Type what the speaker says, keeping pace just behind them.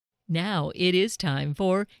Now it is time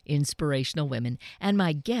for Inspirational Women, and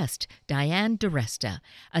my guest, Diane Diresta,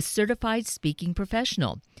 a certified speaking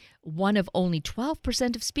professional, one of only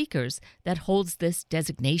 12% of speakers that holds this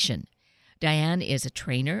designation. Diane is a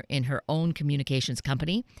trainer in her own communications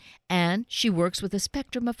company, and she works with a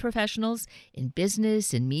spectrum of professionals in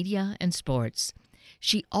business, in media, and sports.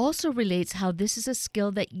 She also relates how this is a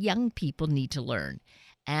skill that young people need to learn,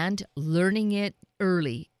 and learning it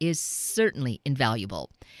early is certainly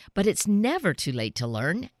invaluable. But it's never too late to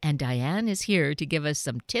learn, and Diane is here to give us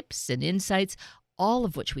some tips and insights, all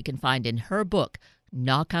of which we can find in her book,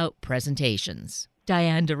 Knockout Presentations.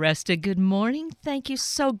 Diane Diresta, good morning. Thank you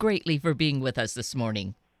so greatly for being with us this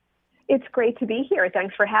morning. It's great to be here.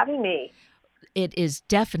 Thanks for having me. It is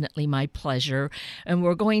definitely my pleasure, and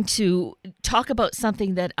we're going to talk about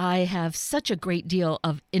something that I have such a great deal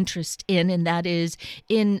of interest in, and that is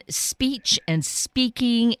in speech and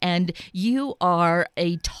speaking, and you are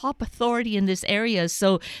a top authority in this area,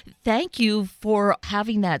 so thank you for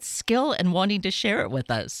having that skill and wanting to share it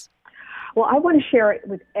with us. Well, I want to share it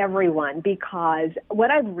with everyone because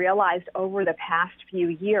what I've realized over the past few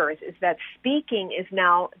years is that speaking is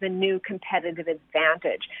now the new competitive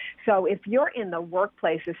advantage. So if you're in the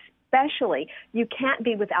workplace especially, you can't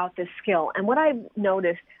be without this skill. And what I've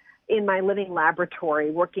noticed in my living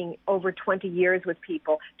laboratory, working over 20 years with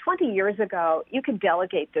people, 20 years ago, you could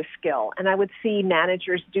delegate this skill. And I would see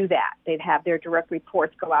managers do that. They'd have their direct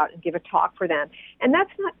reports go out and give a talk for them. And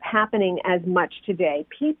that's not happening as much today.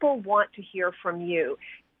 People want to hear from you.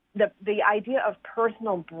 The idea of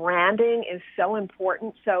personal branding is so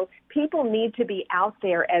important. So people need to be out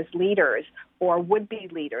there as leaders or would-be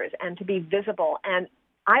leaders and to be visible. And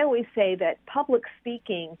I always say that public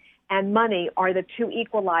speaking and money are the two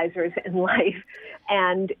equalizers in life.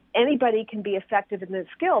 And anybody can be effective in this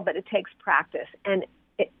skill, but it takes practice. And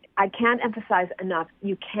I can't emphasize enough,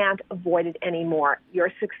 you can't avoid it anymore. Your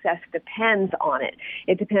success depends on it.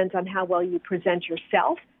 It depends on how well you present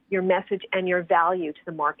yourself, your message, and your value to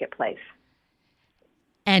the marketplace.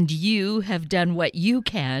 And you have done what you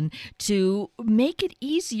can to make it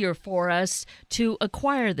easier for us to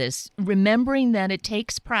acquire this, remembering that it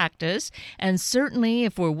takes practice. And certainly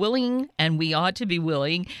if we're willing, and we ought to be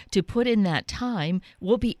willing, to put in that time,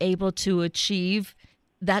 we'll be able to achieve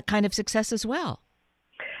that kind of success as well.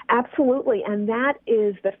 Absolutely, and that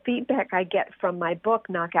is the feedback I get from my book,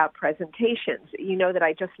 Knockout Presentations. You know that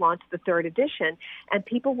I just launched the 3rd edition, and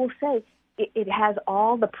people will say it has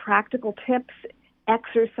all the practical tips,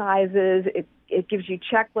 exercises, it gives you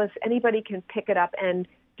checklists. Anybody can pick it up and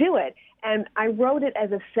do it. And I wrote it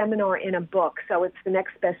as a seminar in a book, so it's the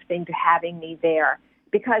next best thing to having me there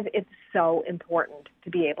because it's so important to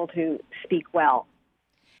be able to speak well.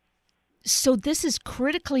 So this is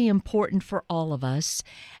critically important for all of us,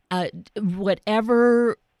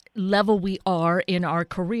 whatever level we are in our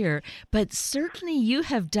career. But certainly you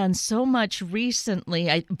have done so much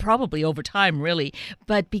recently, probably over time really,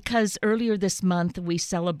 but because earlier this month we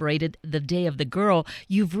celebrated the Day of the Girl,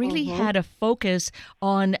 you've really had a focus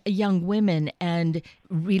on young women and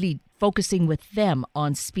really focusing with them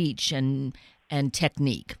on speech and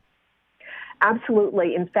technique.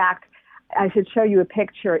 Absolutely. In fact, I should show you a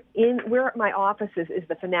picture. Where my office is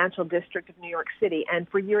the financial district of New York City, and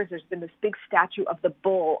for years there's been this big statue of the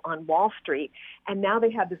bull on Wall Street, and now they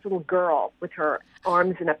have this little girl with her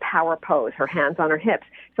arms in a power pose, her hands on her hips.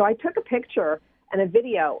 So I took a picture and a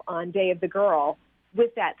video on Day of the Girl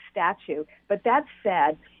with that statue. But that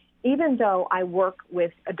said, even though I work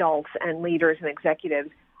with adults and leaders and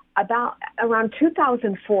executives, around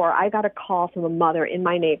 2004, I got a call from a mother in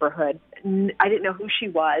my neighborhood. I didn't know who she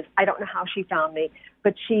was. I don't know how she found me,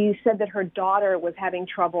 but she said that her daughter was having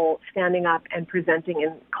trouble standing up and presenting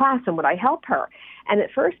in class, and would I help her? And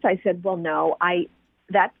at first I said, well, no,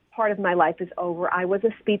 that part of my life is over. I was a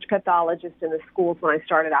speech pathologist in the schools when I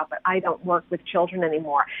started out, but I don't work with children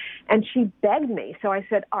anymore. And she begged me. So I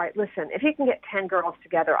said, all right, listen, if you can get 10 girls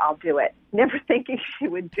together, I'll do it. Never thinking she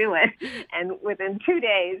would do it. And within 2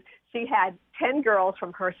 days, she had 10 girls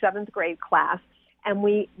from her 7th grade class, and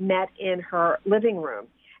we met in her living room.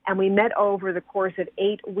 And we met over the course of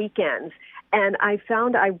 8 weekends. And I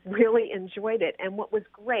found I really enjoyed it. And what was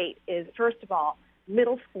great is, first of all,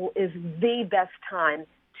 middle school is the best time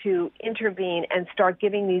to intervene and start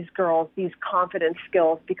giving these girls these confidence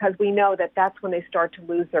skills because we know that that's when they start to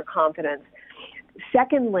lose their confidence.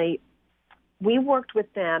 Secondly, we worked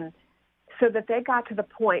with them so that they got to the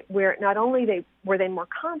point where not only were they more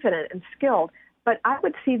confident and skilled, but I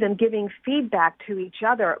would see them giving feedback to each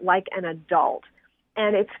other like an adult.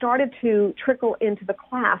 And it started to trickle into the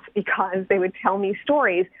class because they would tell me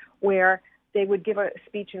stories where they would give a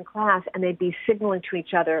speech in class and they'd be signaling to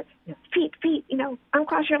each other, feet,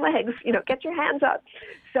 uncross your legs, get your hands up.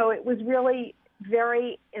 So it was really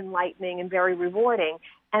very enlightening and very rewarding.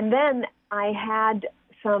 And then I had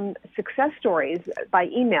some success stories by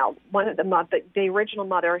email. One of the original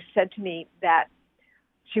mother said to me that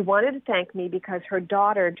she wanted to thank me because her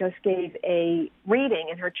daughter just gave a reading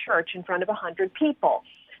in her church in front of 100 people.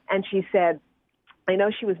 And she said, I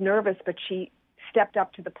know she was nervous, but she stepped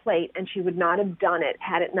up to the plate, and she would not have done it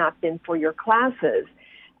had it not been for your classes.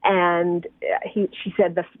 And she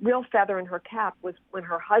said the real feather in her cap was when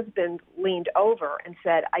her husband leaned over and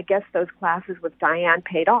said, I guess those classes with Diane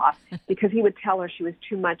paid off, because he would tell her she was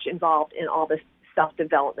too much involved in all this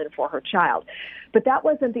self-development for her child. But that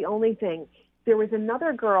wasn't the only thing. There was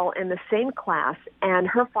another girl in the same class, and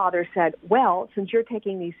her father said, well, since you're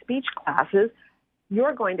taking these speech classes,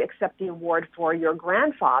 you're going to accept the award for your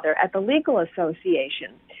grandfather at the Legal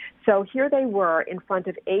Association. So here they were in front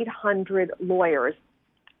of 800 lawyers.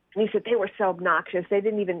 And he said they were so obnoxious, they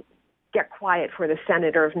didn't even get quiet for the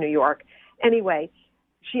senator of New York. Anyway,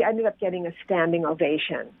 she ended up getting a standing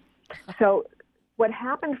ovation. So what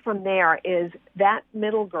happened from there is that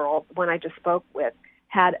middle girl, when I just spoke with,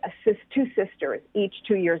 had two sisters, each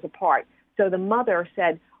 2 years apart. So the mother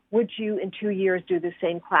said, would you in 2 years do the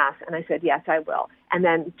same class? And I said, yes, I will. And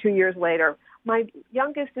then 2 years later, my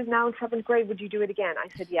youngest is now in 7th grade. Would you do it again? I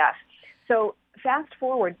said, yes. So fast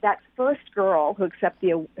forward, that first girl who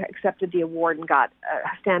accepted the award and got a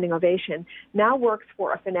standing ovation now works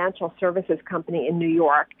for a financial services company in New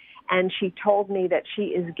York. And she told me that she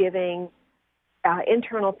is giving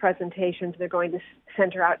internal presentations. They're going to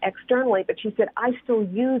send her out externally. But she said, I still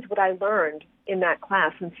use what I learned in that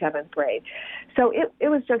class in 7th grade. So it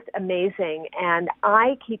was just amazing. And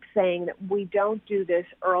I keep saying that we don't do this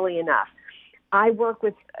early enough. I work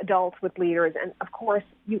with adults, with leaders, and of course,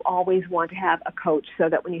 you always want to have a coach so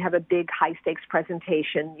that when you have a big high-stakes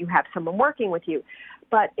presentation, you have someone working with you.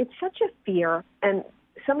 But it's such a fear, and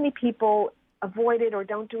so many people avoid it or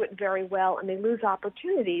don't do it very well, and they lose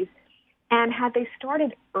opportunities. And had they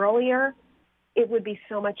started earlier, it would be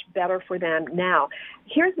so much better for them now.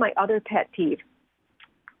 Here's my other pet peeve.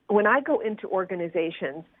 When I go into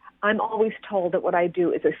organizations, I'm always told that what I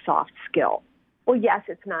do is a soft skill. Well, yes,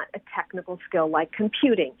 it's not a technical skill like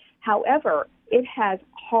computing. However, it has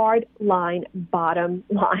hard line, bottom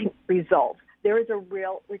line results. There is a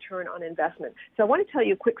real return on investment. So I want to tell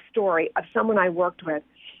you a quick story of someone I worked with.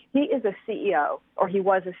 He is a CEO, or he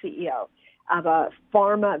was a CEO, of a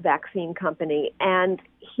pharma vaccine company, and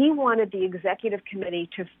he wanted the executive committee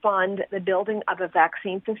to fund the building of a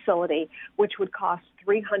vaccine facility, which would cost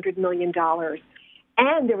 $300 million.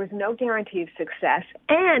 And there was no guarantee of success,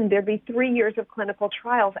 and there'd be 3 years of clinical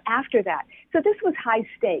trials after that. So this was high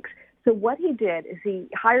stakes. So what he did is he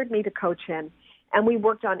hired me to coach him, and we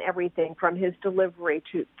worked on everything from his delivery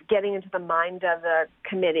to getting into the mind of the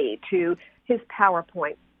committee to his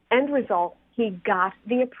PowerPoint. End result, he got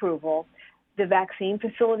the approval. The vaccine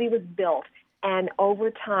facility was built, and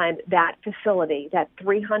over time, that facility, that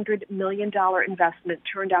 $300 million investment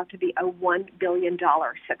turned out to be a $1 billion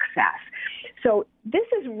success. So this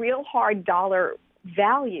is real hard dollar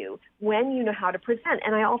value when you know how to present.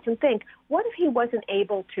 And I often think, what if he wasn't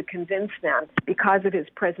able to convince them because of his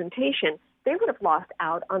presentation? They would have lost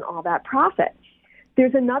out on all that profit.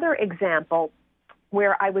 There's another example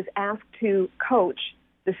where I was asked to coach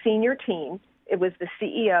the senior team. It was the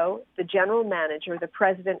CEO, the general manager, the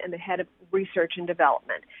president, and the head of research and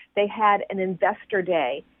development. They had an investor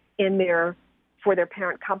day for their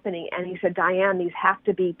parent company, and he said, Diane, these have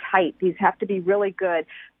to be tight. These have to be really good.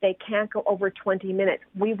 They can't go over 20 minutes.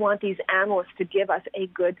 We want these analysts to give us a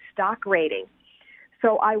good stock rating.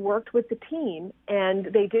 So I worked with the team, and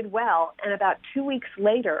they did well. And about 2 weeks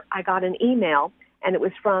later, I got an email, and it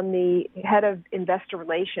was from the head of investor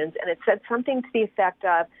relations, and it said something to the effect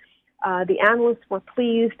of, the analysts were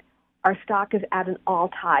pleased. Our stock is at an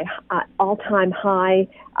all-time high.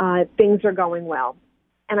 Things are going well.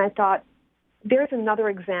 And I thought, there's another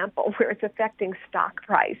example where it's affecting stock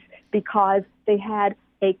price because they had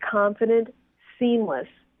a confident, seamless,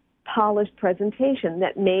 polished presentation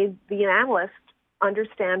that made the analyst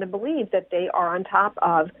understand and believe that they are on top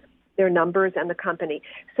of their numbers and the company.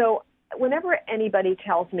 So whenever anybody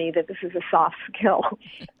tells me that this is a soft skill,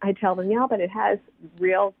 I tell them, yeah, but it has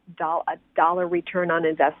real dollar return on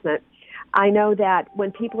investment. I know that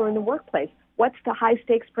when people are in the workplace, what's the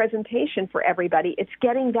high-stakes presentation for everybody? It's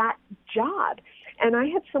getting that job. And I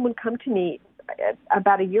had someone come to me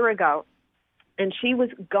about a year ago, and she was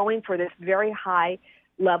going for this very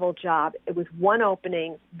high-level job. It was one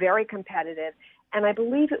opening, very competitive, and I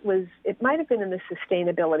believe it might have been in the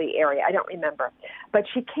sustainability area. I don't remember. But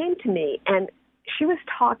she came to me, and she was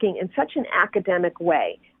talking in such an academic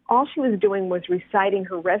way. All she was doing was reciting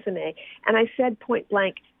her resume. And I said point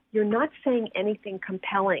blank, "You're not saying anything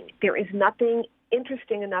compelling. There is nothing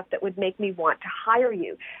interesting enough that would make me want to hire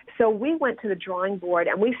you." So we went to the drawing board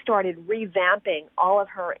and we started revamping all of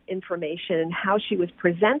her information and how she was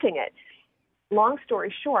presenting it. Long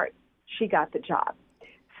story short, she got the job.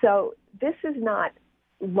 So this is not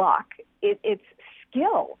luck. It's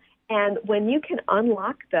skill. And when you can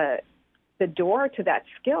unlock the door to that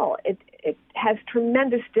skill, it has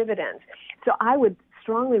tremendous dividends. So I would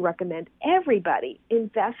strongly recommend everybody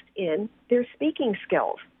invest in their speaking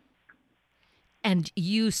skills. And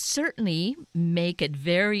you certainly make it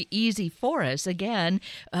very easy for us, again,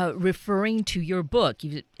 referring to your book.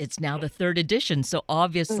 It's now the 3rd edition, so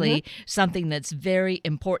obviously something that's very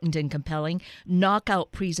important and compelling.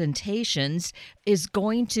 Knockout Presentations is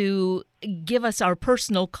going to give us our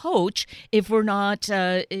personal coach if we're not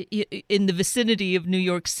in the vicinity of New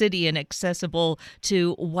York City and accessible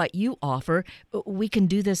to what you offer. We can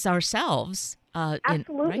do this ourselves.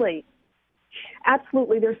 Absolutely. Right?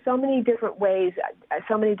 Absolutely. There's so many different ways,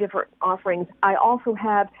 so many different offerings. I also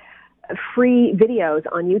have free videos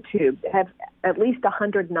on YouTube. I have at least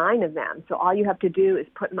 109 of them. So all you have to do is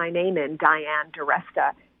put my name in, Diane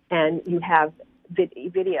Diresta, and you have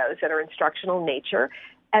videos that are instructional in nature,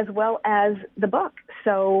 as well as the book.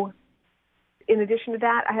 So in addition to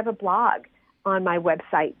that, I have a blog on my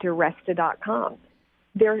website, diresta.com.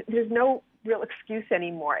 There's no real excuse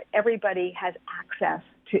anymore. Everybody has access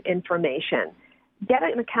to information. Get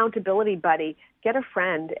an accountability buddy, get a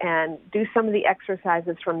friend, and do some of the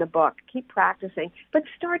exercises from the book. Keep practicing, but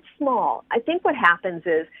start small. I think what happens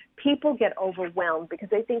is people get overwhelmed because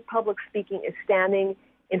they think public speaking is standing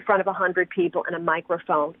in front of 100 people and a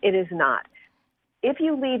microphone. It is not. If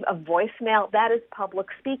you leave a voicemail, that is public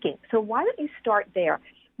speaking. So why don't you start there?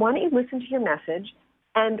 Why don't you listen to your message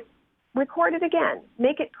and record it again?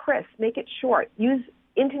 Make it crisp, make it short. Use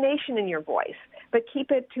intonation in your voice, but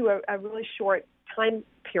keep it to a really short time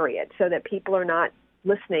period so that people are not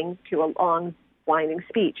listening to a long, winding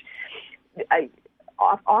speech.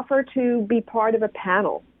 Offer to be part of a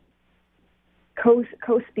panel,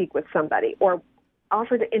 co-speak with somebody, or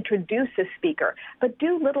offer to introduce a speaker. But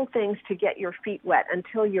do little things to get your feet wet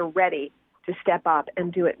until you're ready to step up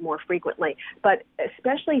and do it more frequently. But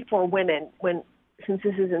especially for women, since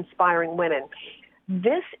this is inspiring women,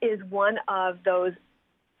 this is one of those,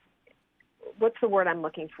 what's the word I'm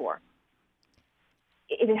looking for?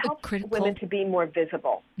 It helps women to be more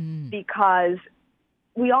visible because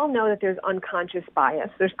we all know that there's unconscious bias.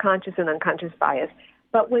 There's conscious and unconscious bias.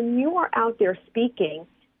 But when you are out there speaking,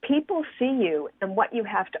 people see you and what you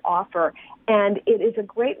have to offer, and it is a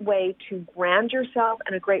great way to brand yourself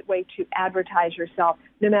and a great way to advertise yourself,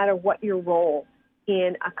 no matter what your role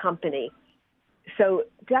in a company. So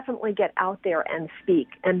definitely get out there and speak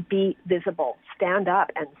and be visible. Stand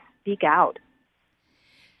up and speak out.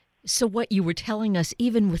 So what you were telling us,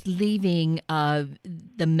 even with leaving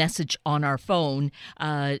the message on our phone,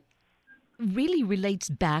 really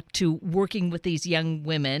relates back to working with these young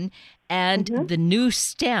women and the new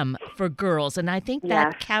STEM for girls. And I think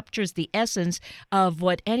that captures the essence of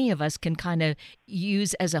what any of us can kind of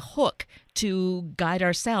use as a hook to guide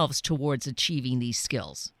ourselves towards achieving these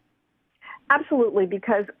skills. Absolutely,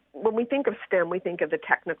 because when we think of STEM, we think of the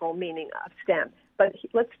technical meaning of STEM. But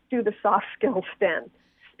let's do the soft skill STEM: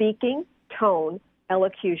 speaking, tone,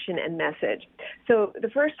 elocution, and message. So the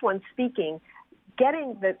first one, speaking,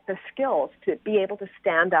 getting the skills to be able to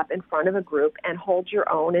stand up in front of a group and hold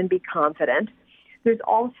your own and be confident. There's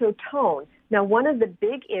also tone. Now, one of the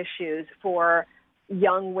big issues for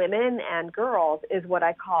young women and girls is what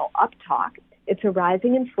I call uptalk. It's a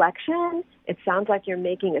rising inflection. It sounds like you're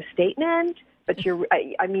making a statement, but you're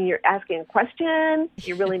asking a question.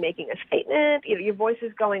 You're really making a statement. Your voice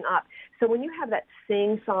is going up. So when you have that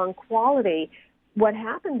sing-song quality, what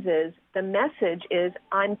happens is the message is,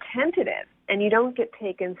 I'm tentative, and you don't get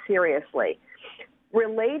taken seriously.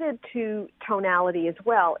 Related to tonality as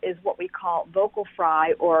well is what we call vocal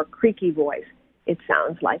fry or creaky voice. It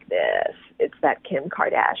sounds like this. It's that Kim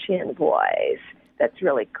Kardashian voice that's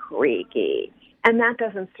really creaky. And that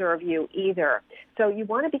doesn't serve you either. So you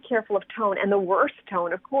want to be careful of tone. And the worst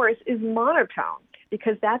tone, of course, is monotone,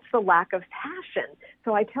 because that's the lack of passion.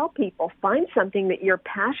 So I tell people, find something that you're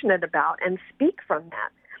passionate about and speak from that.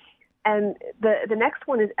 And the next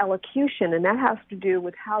one is elocution, and that has to do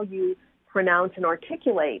with how you pronounce and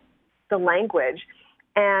articulate the language.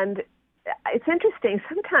 And it's interesting.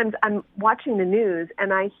 Sometimes I'm watching the news,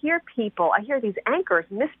 and I hear these anchors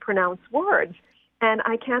mispronounce words. and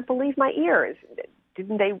I can't believe my ears.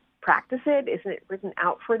 Didn't they practice it? Isn't it written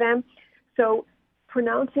out for them? So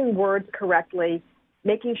pronouncing words correctly,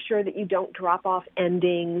 making sure that you don't drop off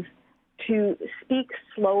endings, to speak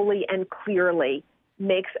slowly and clearly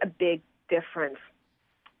makes a big difference.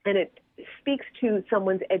 And it speaks to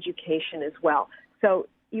someone's education as well. So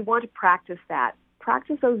you want to practice that.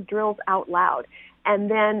 Practice those drills out loud.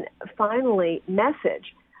 And then finally,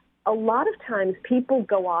 message. A lot of times people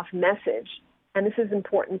go off message, and this is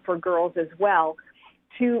important for girls as well,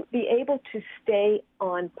 to be able to stay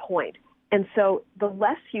on point. And so the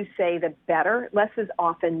less you say, the better. Less is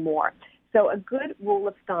often more. So a good rule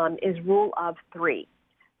of thumb is rule of 3.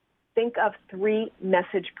 Think of 3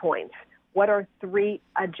 message points. What are 3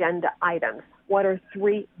 agenda items? What are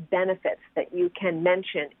 3 benefits that you can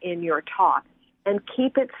mention in your talk? And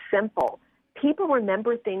keep it simple. People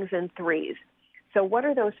remember things in 3s. So what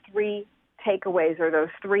are those 3 takeaways or those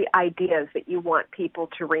 3 ideas that you want people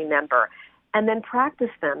to remember? And then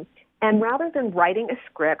practice them. And rather than writing a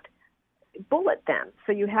script, bullet them.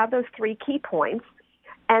 So you have those 3 key points,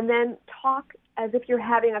 and then talk as if you're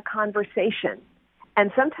having a conversation.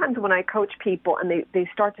 And sometimes when I coach people and they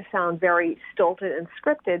start to sound very stilted and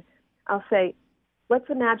scripted, I'll say, let's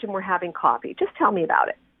imagine we're having coffee. Just tell me about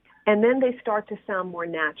it. And then they start to sound more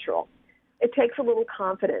natural. It takes a little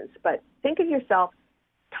confidence, but think of yourself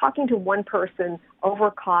talking to one person over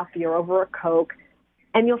a coffee or over a Coke,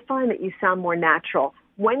 and you'll find that you sound more natural.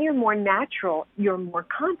 When you're more natural, you're more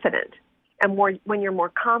confident. And when you're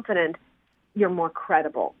more confident, you're more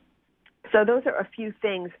credible. So those are a few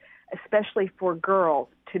things, especially for girls,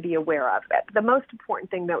 to be aware of. The most important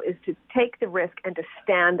thing, though, is to take the risk and to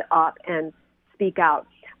stand up and speak out.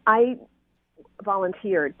 I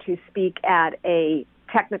volunteered to speak at a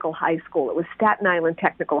technical high school. It was Staten Island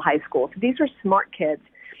Technical High School. So these were smart kids.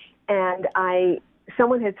 And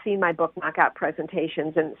someone had seen my book, Knockout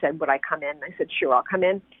Presentations, and said, would I come in? And I said, sure, I'll come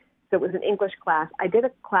in. So it was an English class. I did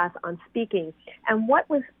a class on speaking. And what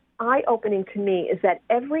was eye-opening to me is that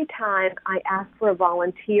every time I asked for a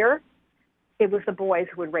volunteer, it was the boys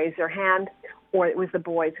who would raise their hand, or it was the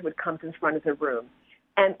boys who would come to the front of the room.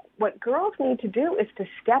 And what girls need to do is to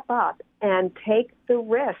step up and take the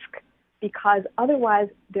risk, because otherwise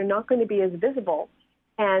they're not going to be as visible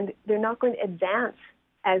and they're not going to advance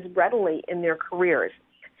as readily in their careers.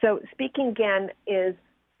 So speaking, again, is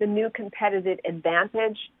the new competitive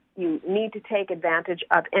advantage. You need to take advantage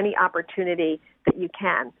of any opportunity that you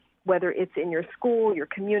can, whether it's in your school, your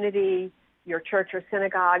community, your church or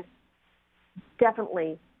synagogue.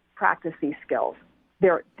 Definitely practice these skills.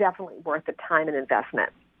 They're definitely worth the time and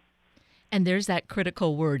investment. And there's that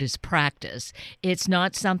critical word is practice. It's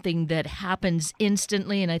not something that happens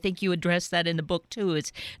instantly, and I think you address that in the book too.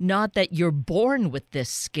 It's not that you're born with this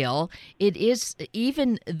skill. It is,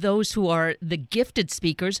 even those who are the gifted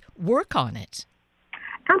speakers work on it.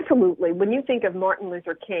 Absolutely. When you think of Martin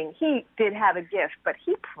Luther King, he did have a gift, but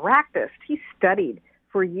he practiced. He studied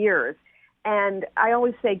for years. And I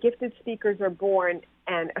always say gifted speakers are born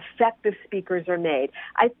and effective speakers are made.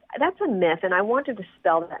 That's a myth, and I want to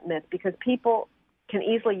dispel that myth because people can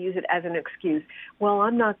easily use it as an excuse. Well,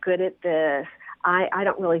 I'm not good at this. I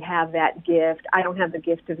don't really have that gift. I don't have the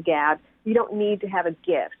gift of gab. You don't need to have a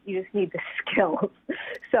gift. You just need the skills.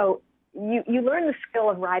 So you learn the skill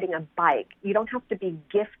of riding a bike. You don't have to be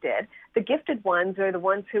gifted. The gifted ones are the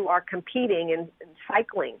ones who are competing in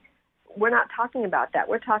cycling. We're not talking about that.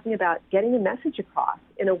 We're talking about getting a message across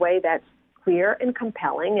in a way that's clear and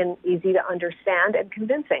compelling and easy to understand and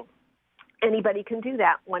convincing. Anybody can do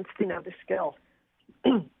that once they know the skills.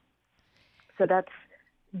 So that's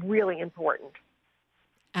really important.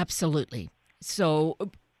 Absolutely. So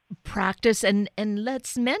practice, and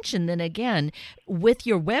let's mention then again, with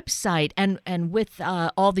your website and with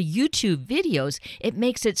all the YouTube videos, it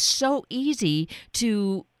makes it so easy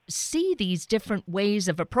to see these different ways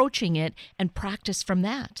of approaching it and practice from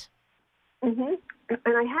that. Mm-hmm.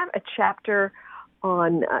 And I have a chapter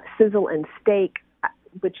on sizzle and steak,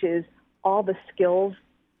 which is all the skills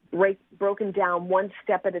broken down one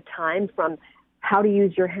step at a time, from how to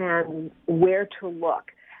use your hand, where to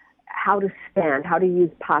look, how to stand, how to use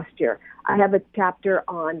posture. I have a chapter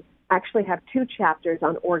actually have 2 chapters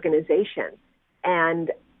on organization.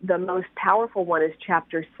 And the most powerful one is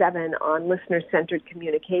chapter 7 on listener-centered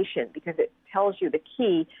communication, because it tells you the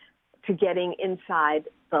key to getting inside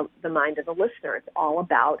the mind of the listener. It's all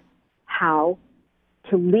about how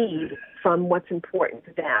to lead from what's important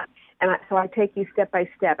to them. And so I take you step by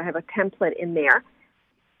step. I have a template in there.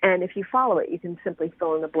 And if you follow it, you can simply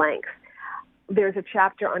fill in the blanks. There's a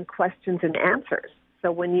chapter on questions and answers.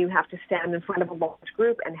 So when you have to stand in front of a large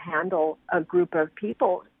group and handle a group of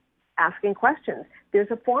people asking questions. There's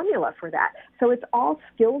a formula for that. So it's all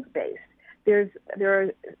skills-based.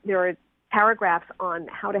 There are paragraphs on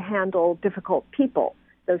how to handle difficult people,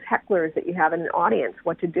 those hecklers that you have in an audience,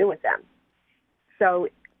 what to do with them. So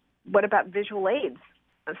what about visual aids?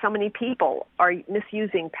 So many people are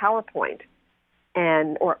misusing PowerPoint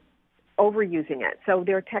or overusing it. So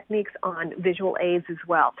there are techniques on visual aids as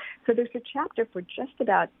well. So there's a chapter for just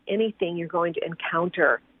about anything you're going to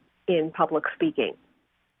encounter in public speaking.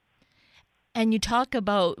 And you talk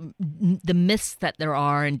about the myths that there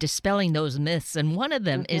are and dispelling those myths. And one of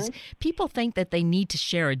them is people think that they need to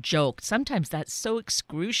share a joke. Sometimes that's so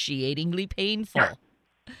excruciatingly painful.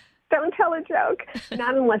 Don't tell a joke,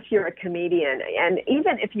 not unless you're a comedian. And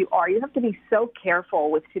even if you are, you have to be so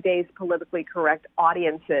careful with today's politically correct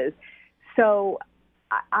audiences. So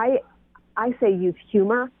I say use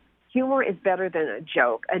humor. Humor is better than a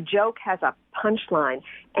joke. A joke has a punchline,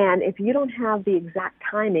 and if you don't have the exact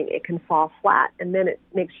timing, it can fall flat, and then it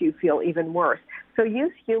makes you feel even worse. So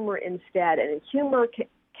use humor instead, and humor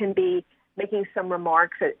can be making some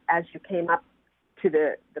remarks as you came up to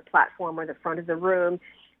the platform or the front of the room.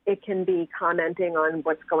 It can be commenting on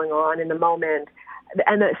what's going on in the moment.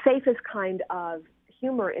 And the safest kind of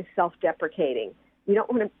humor is self-deprecating. You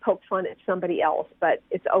don't want to poke fun at somebody else, but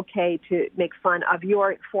it's okay to make fun of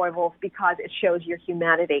your foibles because it shows your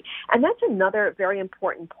humanity. And that's another very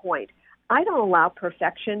important point. I don't allow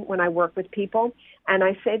perfection when I work with people, and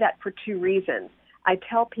I say that for two reasons. I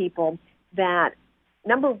tell people that,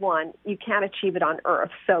 number one, you can't achieve it on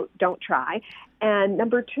earth, so don't try. And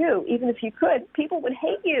number two, even if you could, people would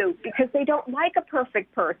hate you because they don't like a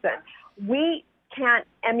perfect person. We can't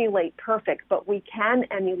emulate perfect, but we can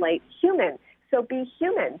emulate human. So be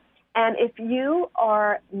human. And if you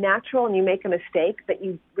are natural and you make a mistake that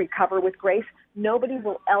you recover with grace, nobody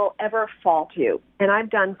will ever fault you. And I've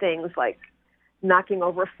done things like knocking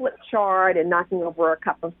over a flip chart and knocking over a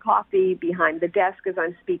cup of coffee behind the desk as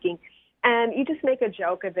I'm speaking. And you just make a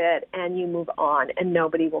joke of it and you move on and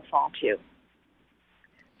nobody will fault you.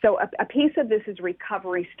 So a piece of this is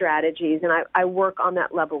recovery strategies, and I work on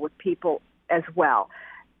that level with people as well.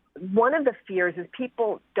 One of the fears is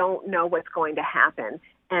people don't know what's going to happen.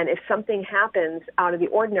 And if something happens out of the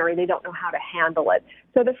ordinary, they don't know how to handle it.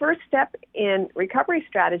 So the first step in recovery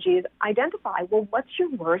strategy is identify, well, what's your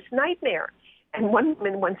worst nightmare? And one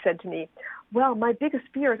woman once said to me, well, my biggest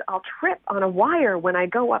fear is I'll trip on a wire when I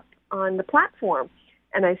go up on the platform.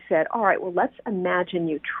 And I said, all right, well, let's imagine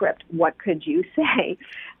you tripped. What could you say?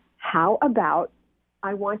 How about,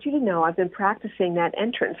 I want you to know I've been practicing that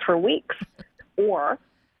entrance for weeks. Or,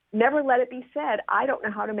 never let it be said, I don't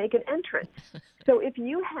know how to make an entrance. So if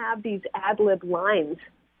you have these ad-lib lines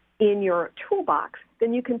in your toolbox,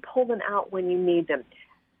 then you can pull them out when you need them.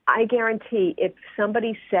 I guarantee if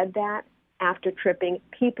somebody said that after tripping,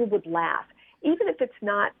 people would laugh. Even if it's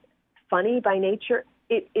not funny by nature,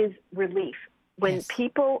 it is relief. When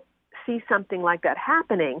people see something like that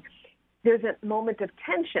happening, there's a moment of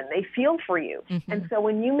tension. They feel for you. Mm-hmm. And so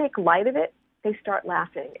when you make light of it, they start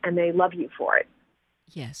laughing and they love you for it.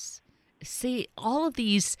 Yes. See, all of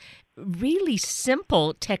these really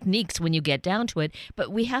simple techniques when you get down to it,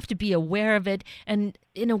 but we have to be aware of it. And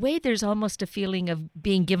in a way, there's almost a feeling of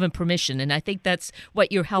being given permission. And I think that's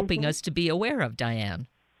what you're helping us to be aware of, Diane.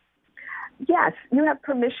 Yes, you have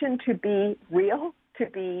permission to be real, to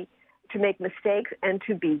make mistakes, and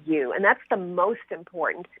to be you. And that's the most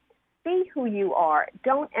important. Be who you are.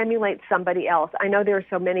 Don't emulate somebody else. I know there are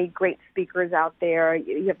so many great speakers out there.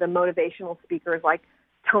 You have the motivational speakers like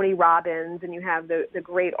Tony Robbins, and you have the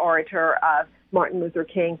great orator of Martin Luther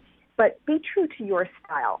King. But be true to your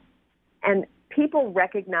style. And people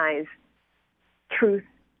recognize truth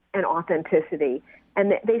and authenticity,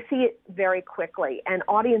 and they see it very quickly. And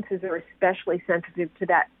audiences are especially sensitive to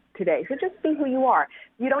that today. So just be who you are.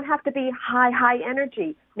 You don't have to be high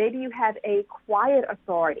energy. Maybe you have a quiet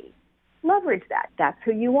authority. Leverage that. That's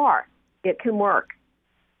who you are. It can work.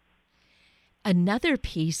 Another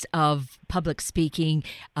piece of public speaking,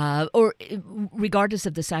 or regardless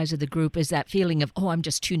of the size of the group, is that feeling of, I'm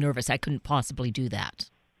just too nervous. I couldn't possibly do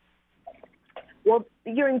that. Well,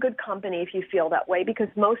 you're in good company if you feel that way, because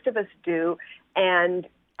most of us do, and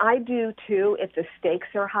I do too if the stakes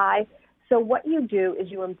are high. So what you do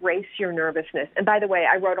is you embrace your nervousness. And by the way,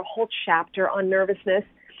 I wrote a whole chapter on nervousness,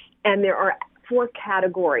 and there are 4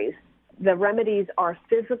 categories. The remedies are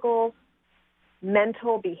physical,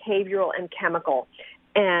 mental, behavioral, and chemical.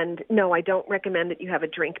 And no, I don't recommend that you have a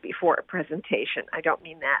drink before a presentation. I don't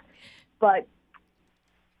mean that. But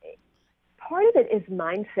part of it is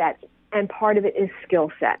mindset, and part of it is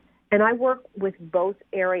skill set. And I work with both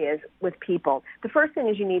areas with people. The first thing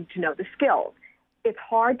is you need to know the skills. it's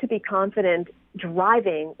hard to be confident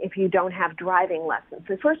driving if you don't have driving lessons.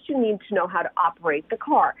 So first you need to know how to operate the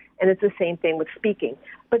car, and it's the same thing with speaking.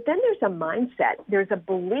 But then there's a mindset. There's a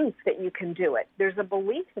belief that you can do it. There's a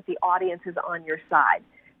belief that the audience is on your side.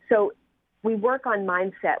 So we work on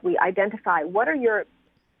mindset. We identify what are your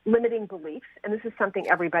limiting beliefs, and this is something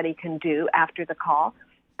everybody can do after the call,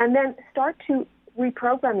 and then start to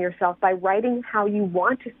reprogram yourself by writing how you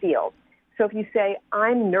want to feel. So if you say,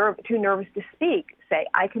 I'm too nervous to speak, say,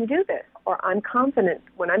 I can do this, or I'm confident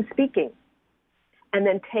when I'm speaking. And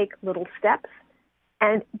then take little steps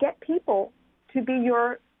and get people to be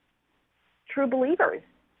your true believers.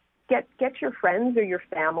 Get your friends or your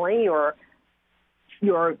family or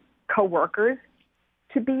your coworkers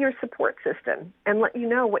to be your support system and let you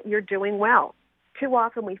know what you're doing well. Too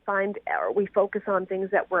often we focus on things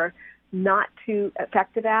that we're not too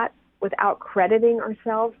effective at without crediting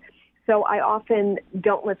ourselves. So I often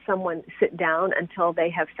don't let someone sit down until they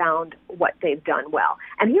have found what they've done well.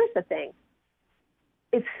 And here's the thing.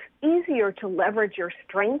 It's easier to leverage your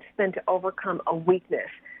strengths than to overcome a weakness.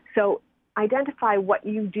 So identify what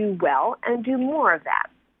you do well and do more of that.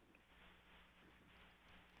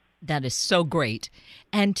 That is so great.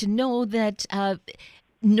 And to know that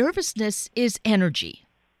nervousness is energy.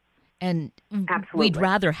 And Absolutely. We'd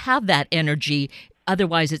rather have that energy.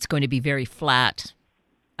 Otherwise, it's going to be very flat.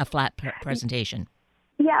 A flat presentation.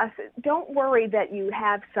 Yes. Don't worry that you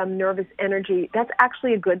have some nervous energy. That's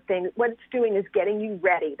actually a good thing. What it's doing is getting you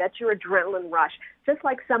ready. That's your adrenaline rush. Just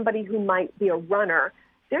like somebody who might be a runner,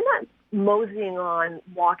 they're not moseying on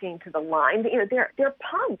walking to the line. They're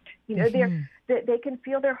pumped. They can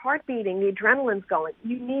feel their heart beating. The adrenaline's going.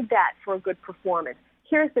 You need that for a good performance.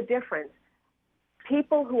 Here's the difference.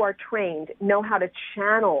 People who are trained know how to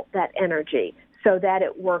channel that energy so that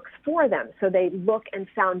it works for them, so they look and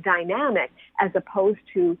sound dynamic as opposed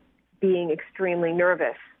to being extremely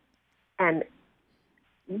nervous and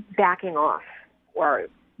backing off or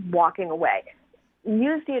walking away.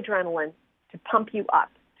 Use the adrenaline to pump you up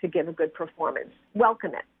to give a good performance.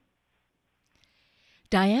 Welcome it.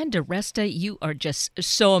 Diane Diresta, you are just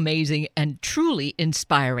so amazing and truly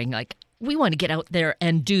inspiring. We want to get out there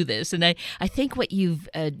and do this. And I think what you've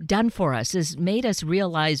done for us has made us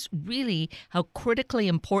realize really how critically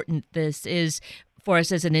important this is for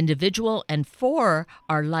us as an individual and for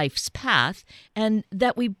our life's path, and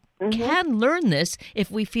that we can learn this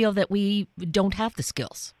if we feel that we don't have the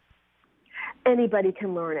skills. Anybody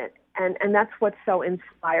can learn it. And that's what's so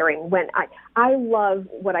inspiring. When I love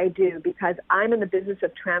what I do because I'm in the business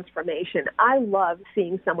of transformation. I love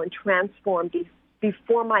seeing someone transform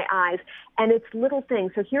before my eyes, and it's little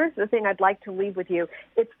things. So here's the thing I'd like to leave with you.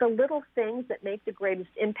 It's the little things that make the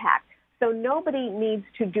greatest impact. So nobody needs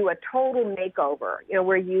to do a total makeover,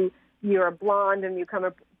 where you're a blonde and you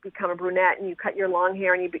become a brunette and you cut your long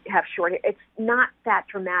hair and you have short hair. It's not that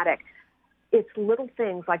dramatic. It's little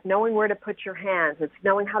things like knowing where to put your hands. It's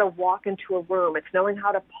knowing how to walk into a room. It's knowing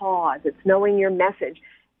how to pause. It's knowing your message.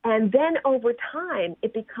 And then over time,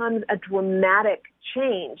 it becomes a dramatic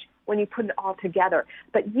change when you put it all together.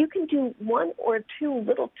 But you can do one or two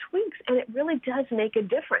little tweaks, and it really does make a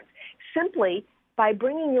difference. Simply by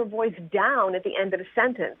bringing your voice down at the end of a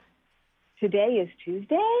sentence. Today is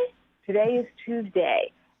Tuesday. Today is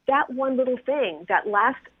Tuesday. That one little thing, that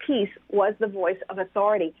last piece was the voice of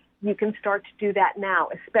authority. You can start to do that now,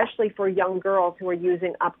 especially for young girls who are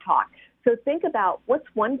using uptalk. So think about what's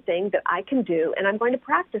one thing that I can do, and I'm going to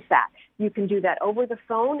practice that. You can do that over the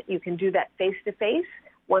phone. You can do that face-to-face,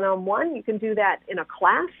 one-on-one. You can do that in a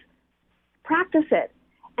class. Practice it.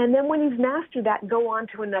 And then when you've mastered that, go on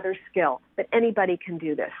to another skill. But anybody can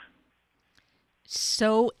do this.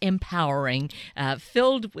 So empowering,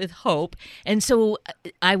 filled with hope. And so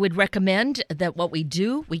I would recommend that what we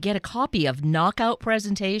do, we get a copy of Knockout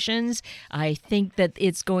Presentations. I think that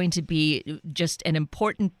it's going to be just an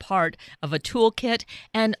important part of a toolkit.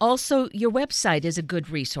 And also your website is a good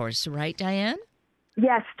resource, right, Diane?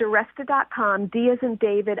 Yes, Diresta.com, D as in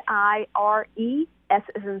David, I-R-E, S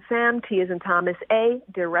as in Sam, T as in Thomas, A,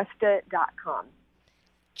 Diresta.com.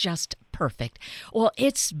 Just perfect. Well,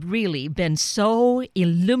 it's really been so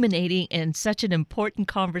illuminating and such an important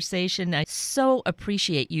conversation. I so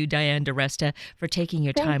appreciate you, Diane Diresta, for taking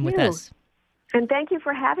your time with us. And thank you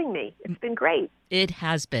for having me. It's been great. It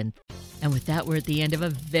has been. And with that, we're at the end of a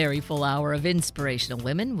very full hour of Inspirational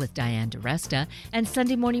Women with Diane Diresta and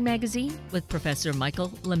Sunday Morning Magazine with Professor Michael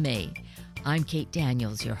LeMay. I'm Kate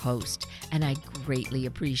Daniels, your host, and I greatly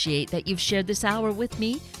appreciate that you've shared this hour with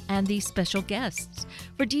me and these special guests.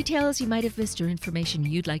 For details you might have missed or information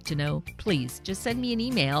you'd like to know, please just send me an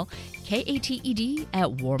email,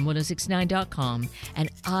 kated@warm1069.com, and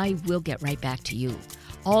I will get right back to you.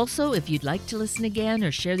 Also, if you'd like to listen again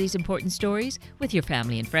or share these important stories with your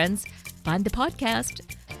family and friends, find the podcast.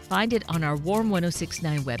 Find it on our Warm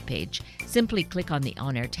 1069 webpage. Simply click on the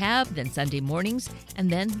On Air tab, then Sunday mornings, and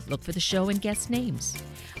then look for the show and guest names.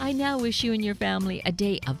 I now wish you and your family a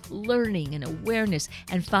day of learning and awareness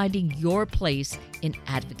and finding your place in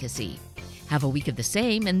advocacy. Have a week of the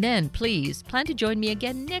same, and then please plan to join me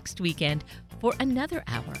again next weekend for another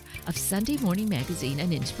hour of Sunday Morning Magazine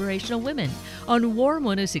and Inspirational Women on Warm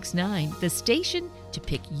 1069, the station to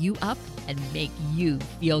pick you up and make you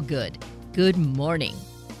feel good. Good morning.